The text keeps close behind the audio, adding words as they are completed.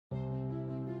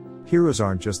Heroes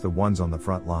aren't just the ones on the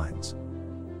front lines.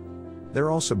 They're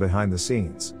also behind the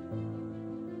scenes.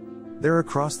 They're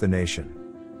across the nation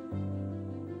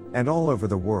and all over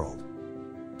the world.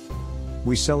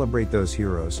 We celebrate those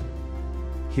heroes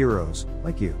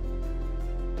like you.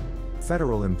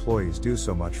 Federal employees do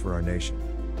so much for our nation.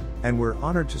 And we're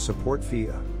honored to support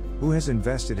FEEA, who has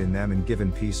invested in them and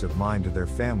given peace of mind to their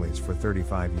families for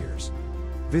 35 years.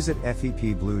 Visit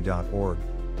fepblue.org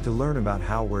to learn about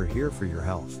how we're here for your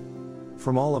health.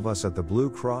 From all of us at the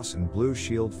Blue Cross and Blue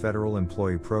Shield Federal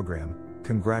Employee Program,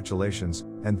 congratulations,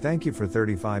 and thank you for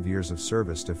 35 years of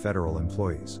service to federal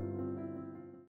employees.